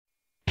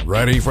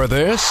Ready for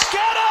this?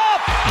 Get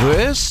up!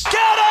 This? Get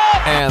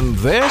up! And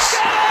this?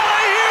 Get out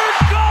of here!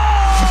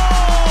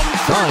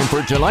 Gone! Time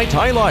for tonight's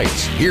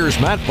highlights. Here's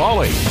Matt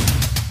Pauley.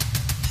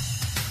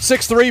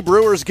 6-3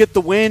 Brewers get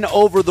the win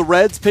over the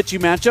Reds. Pitching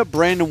matchup,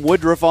 Brandon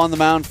Woodruff on the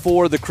mound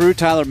for the Crew.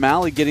 Tyler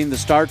Mahle getting the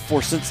start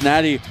for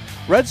Cincinnati.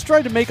 Reds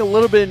tried to make a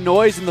little bit of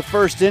noise in the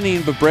first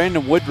inning, but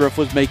Brandon Woodruff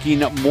was making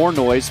more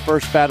noise.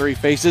 First batter he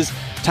faces,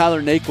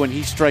 Tyler Naquin.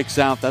 He strikes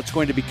out. That's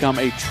going to become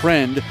a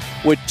trend.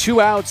 With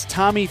 2 outs,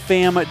 Tommy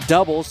Pham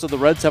doubles, so the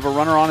Reds have a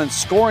runner on in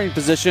scoring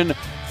position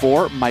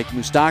for Mike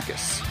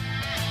Moustakas.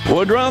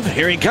 Woodruff,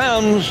 here he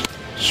comes.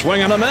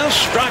 Swing and a miss,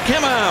 struck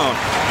him out.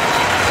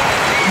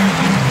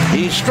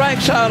 He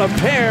strikes out a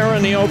pair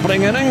in the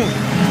opening inning.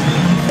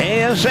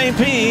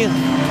 ASAP,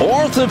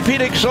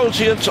 Orthopedic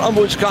Associates of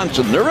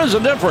Wisconsin. There is a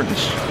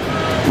difference.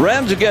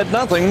 Reds get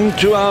nothing.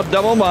 2 out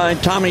double by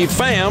Tommy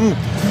Pham.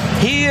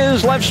 He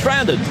is left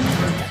stranded.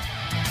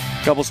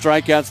 Couple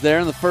strikeouts there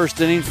in the first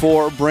inning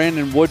for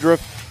Brandon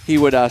Woodruff. He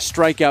would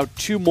strike out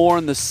 2 more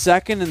in the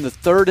second. In the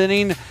third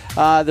inning,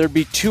 there'd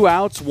be 2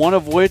 outs, one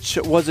of which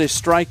was a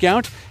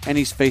strikeout, and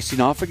he's facing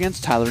off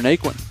against Tyler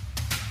Naquin.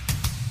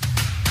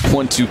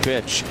 1-2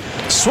 pitch.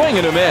 Swing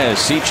and a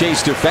miss. He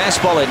chased a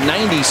fastball at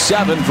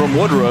 97 from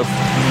Woodruff.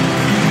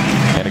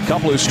 And a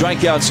couple of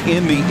strikeouts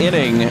in the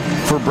inning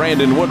for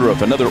Brandon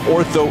Woodruff. Another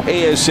ortho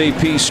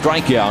ASAP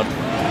strikeout.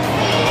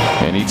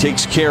 And he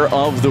takes care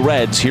of the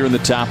Reds here in the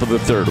top of the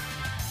third.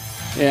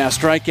 Yeah,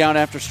 strikeout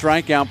after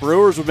strikeout.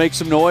 Brewers would make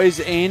some noise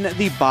in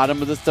the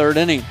bottom of the third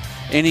inning.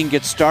 Inning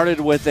gets started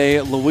with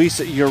a Luis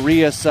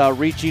Urias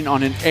reaching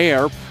on an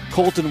error.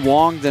 Colton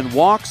Wong then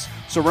walks.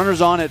 So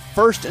runners on at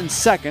first and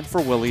second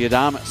for Willy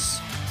Adames.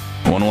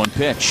 1-1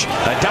 pitch.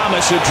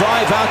 Adames a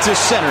drive out to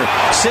center.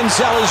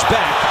 Senzel is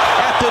back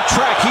at the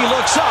track. He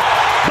looks up.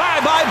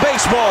 Bye-bye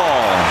baseball.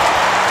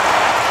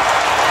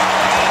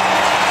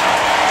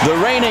 The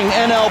reigning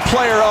NL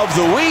Player of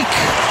the Week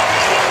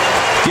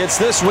gets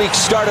this week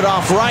started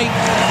off right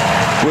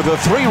with a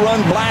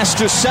 3-run blast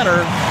to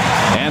center.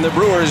 And the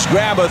Brewers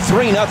grab a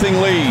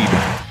 3-0 lead.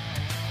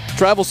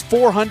 Travels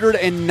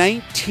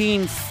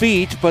 419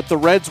 feet, but the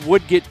Reds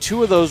would get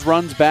 2 of those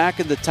runs back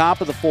in the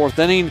top of the 4th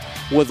inning.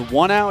 With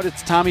 1 out,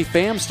 it's Tommy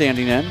Pham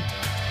standing in.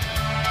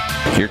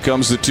 Here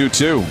comes the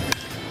 2-2.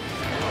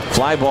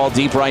 Fly ball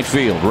deep right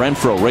field.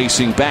 Renfroe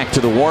racing back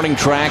to the warning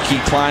track. He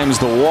climbs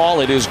the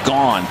wall. It is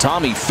gone.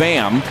 Tommy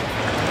Pham,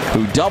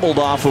 who doubled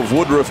off of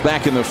Woodruff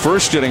back in the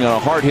first inning on a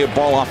hard hit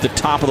ball off the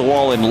top of the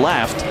wall and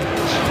left,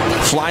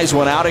 flies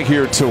one out of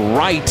here to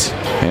right,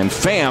 and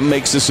Pham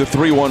makes this a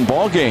 3-1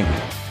 ball game.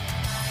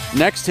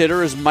 Next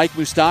hitter is Mike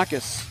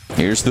Moustakas.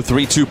 Here's the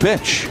 3-2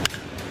 pitch.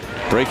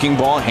 Breaking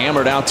ball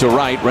hammered out to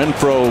right.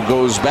 Renfroe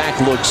goes back,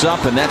 looks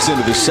up, and that's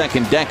into the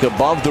second deck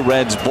above the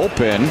Reds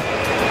bullpen.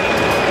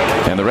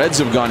 And the Reds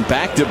have gone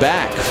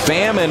back-to-back.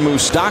 Pham and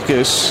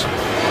Moustakas,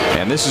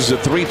 and this is a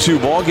 3-2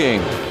 ball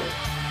game.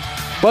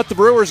 But the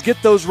Brewers get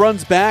those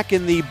runs back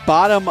in the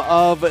bottom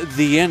of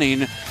the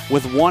inning.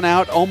 With 1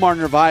 out, Omar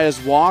Narvaez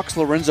walks.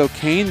 Lorenzo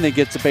Cain then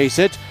gets a base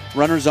hit.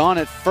 Runners on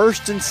at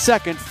first and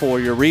second for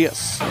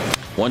Urias.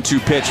 1-2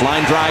 pitch,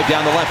 line drive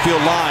down the left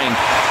field line.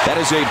 That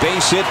is a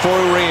base hit for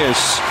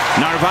Urias.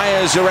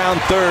 Narvaez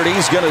around third.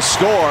 He's going to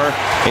score.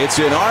 It's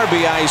an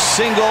RBI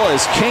single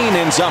as Cain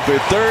ends up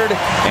at third,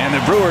 and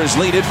the Brewers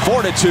lead it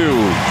 4-2.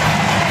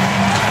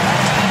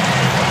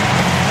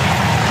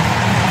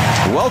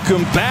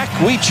 Welcome back,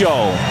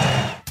 Huicho.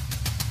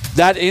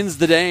 That ends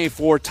the day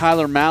for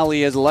Tyler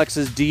Mahle as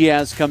Alexis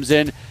Diaz comes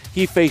in.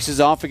 He faces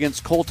off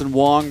against Colton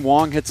Wong.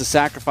 Wong hits a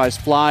sacrifice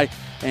fly,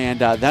 and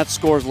that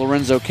scores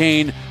Lorenzo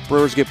Cain.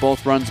 Brewers get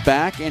both runs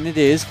back, and it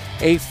is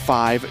a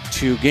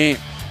 5-2 game.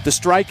 The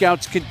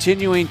strikeouts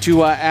continuing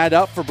to add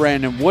up for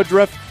Brandon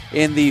Woodruff.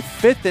 In the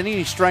 5th inning,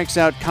 he strikes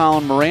out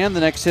Colin Moran. The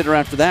next hitter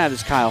after that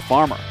is Kyle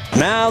Farmer.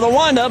 Now the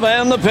windup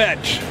and the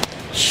pitch.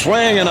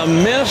 Swing and a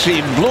miss.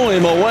 He blew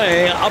him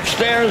away.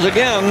 Upstairs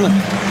again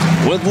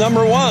with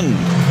number 1.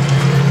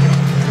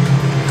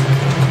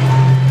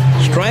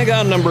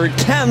 Strikeout number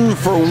 10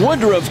 for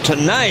Woodruff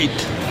tonight.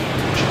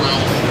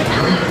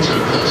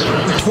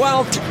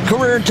 12th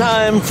career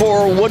time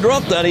for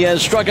Woodruff that he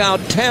has struck out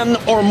 10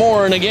 or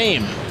more in a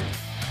game.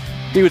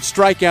 He would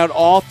strike out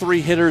all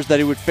 3 hitters that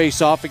he would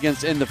face off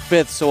against in the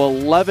 5th, so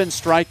 11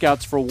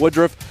 strikeouts for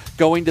Woodruff.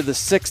 Going to the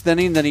 6th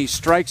inning, then he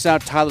strikes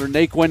out Tyler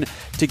Naquin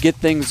to get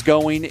things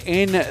going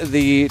in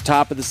the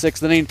top of the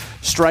 6th inning.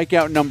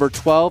 Strikeout number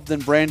 12, then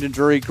Brandon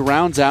Drury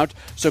grounds out.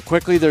 So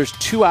quickly there's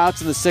 2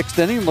 outs in the 6th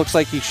inning. Looks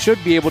like he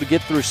should be able to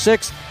get through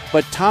 6,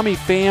 but Tommy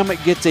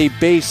Pham gets a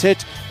base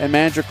hit, and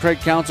manager Craig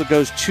Counsell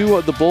goes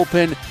to the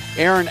bullpen.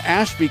 Aaron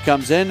Ashby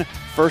comes in.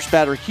 First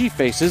batter he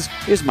faces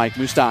is Mike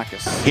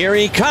Moustakas. Here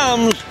he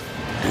comes.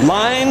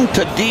 Line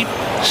to deep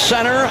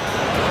center.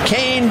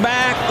 Cain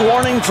back,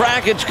 warning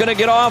track, it's going to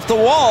get off the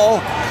wall.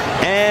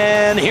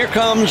 And here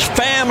comes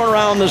Pham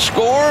around the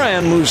score,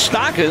 and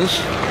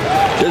Moustakas,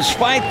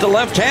 despite the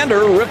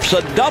left-hander, rips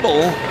a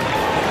double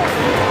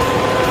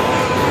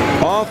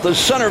off the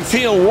center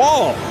field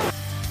wall.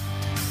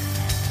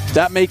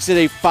 That makes it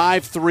a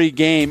 5-3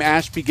 game.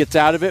 Ashby gets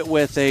out of it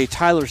with a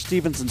Tyler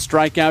Stevenson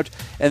strikeout,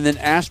 and then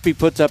Ashby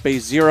puts up a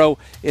 0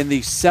 in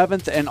the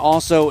 7th and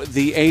also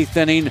the 8th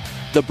inning.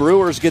 The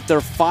Brewers get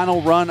their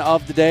final run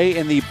of the day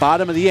in the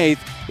bottom of the 8th.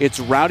 It's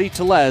Rowdy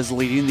Tellez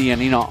leading the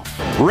inning off.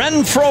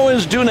 Renfroe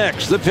is due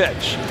next. The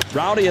pitch.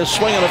 Rowdy is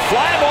swinging a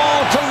fly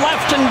ball to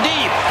left and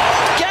deep.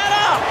 Get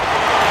up!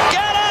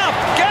 Get up!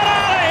 Get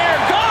out of here!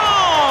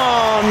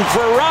 Gone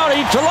for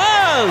Rowdy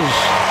Tellez!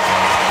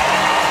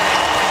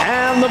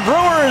 And the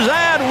Brewers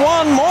add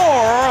one more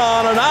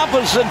on an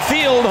opposite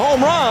field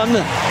home run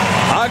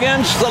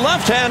against the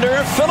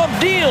left-hander Philip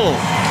Deal.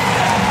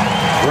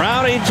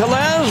 Rowdy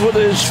Tellez with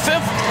his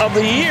 5th of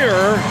the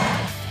year.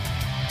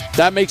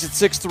 That makes it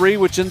 6-3,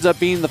 which ends up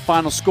being the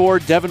final score.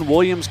 Devin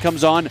Williams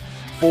comes on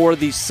for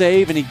the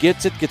save, and he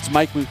gets it. Gets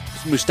Mike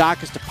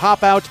Moustakas to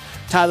pop out,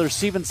 Tyler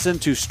Stevenson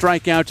to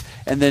strike out,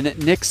 and then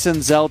Nick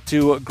Senzel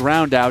to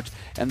ground out.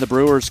 And the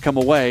Brewers come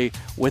away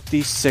with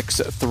the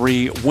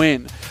 6-3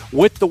 win.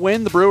 With the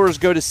win, the Brewers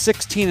go to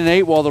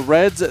 16-8, while the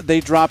Reds, they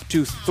drop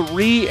to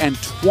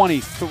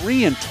 3-20.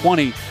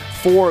 3-20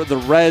 for the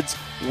Reds.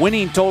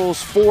 Winning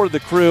totals for the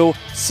Crew: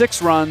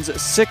 6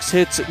 runs, 6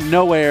 hits,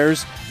 no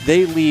errors.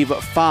 They leave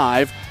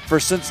 5.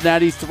 For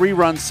Cincinnati, 3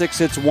 runs, 6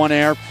 hits, 1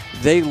 error.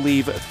 They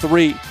leave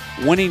 3.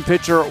 Winning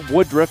pitcher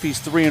Woodruff, he's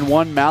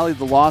 3-1. Malley,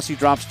 the loss, he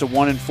drops to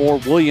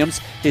 1-4. Williams,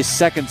 his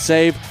 2nd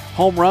save.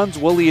 Home runs: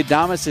 Willie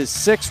Adames, his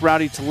 6th.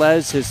 Rowdy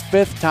Tellez, his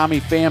 5th.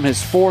 Tommy Pham,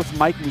 his 4th.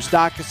 Mike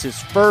Moustakas, his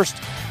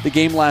 1st. The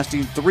game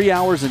lasting 3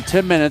 hours and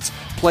 10 minutes,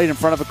 played in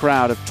front of a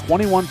crowd of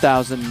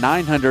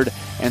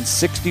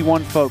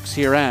 21,961 folks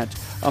here at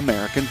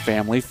American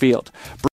Family Field.